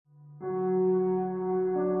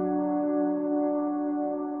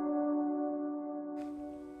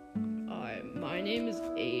name is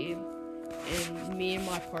Abe, and me and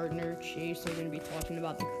my partner Chase are going to be talking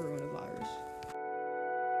about the coronavirus.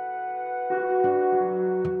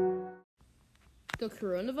 The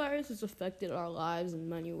coronavirus has affected our lives in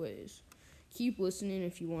many ways. Keep listening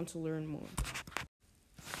if you want to learn more.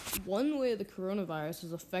 One way the coronavirus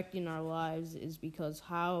is affecting our lives is because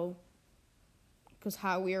how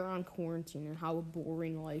we are on quarantine and how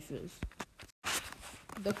boring life is.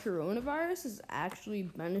 The coronavirus is actually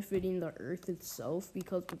benefiting the earth itself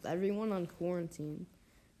because with everyone on quarantine,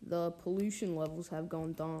 the pollution levels have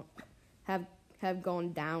gone down a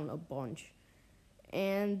bunch.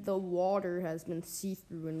 And the water has been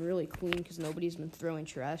see-through and really clean because nobody's been throwing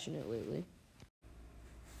trash in it lately.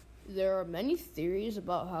 There are many theories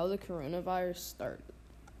about how the coronavirus started.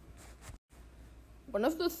 One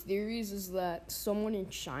of the theories is that someone in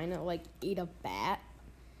China ate a bat.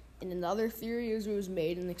 And another theory is it was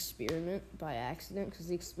made an experiment by accident because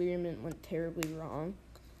the experiment went terribly wrong.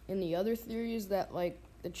 And the other theory is that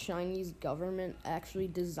the Chinese government actually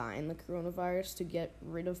designed the coronavirus to get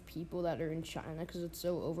rid of people that are in China because it's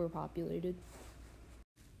so overpopulated.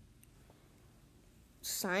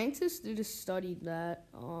 Scientists did a study that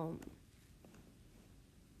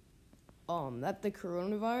that the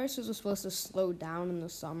coronavirus is supposed to slow down in the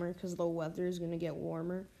summer because the weather is going to get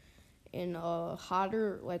warmer. And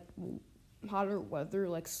hotter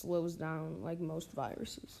weather slows down most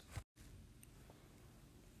viruses.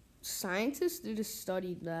 Scientists did a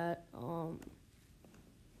study that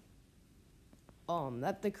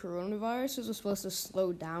that the coronavirus is supposed to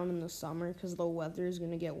slow down in the summer because the weather is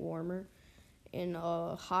going to get warmer, and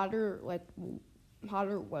hotter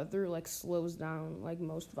weather slows down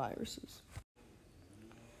most viruses.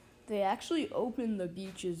 They actually opened the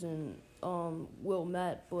beaches in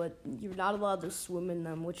Wilmette, but you're not allowed to swim in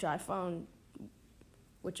them, which I find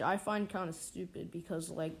kind of stupid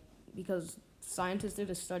because scientists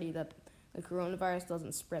did a study that the coronavirus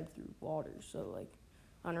doesn't spread through water, so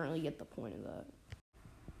I don't really get the point of that.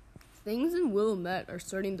 Things in Wilmette are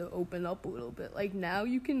starting to open up a little bit. Now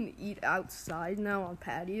you can eat outside now on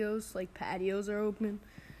patios. Patios are open,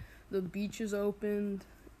 the beach is opened,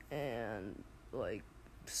 and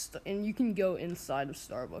and you can go inside of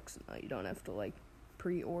Starbucks now. You don't have to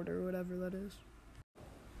pre-order whatever that is.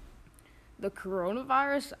 The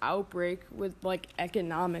coronavirus outbreak with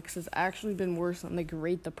economics has actually been worse than the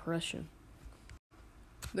Great Depression.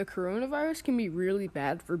 The coronavirus can be really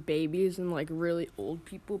bad for babies and really old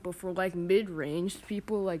people, but for mid-range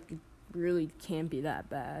people it really can't be that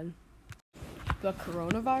bad. The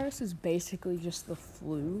coronavirus is basically just the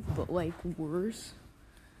flu, but worse.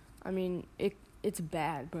 I mean, it's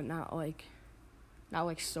bad, but not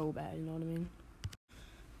so bad, you know what I mean?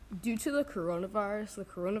 Due to the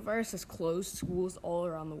coronavirus has closed schools all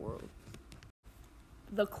around the world.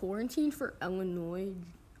 The quarantine for Illinois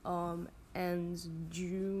ends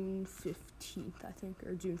June 15th, I think,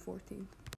 or June 14th.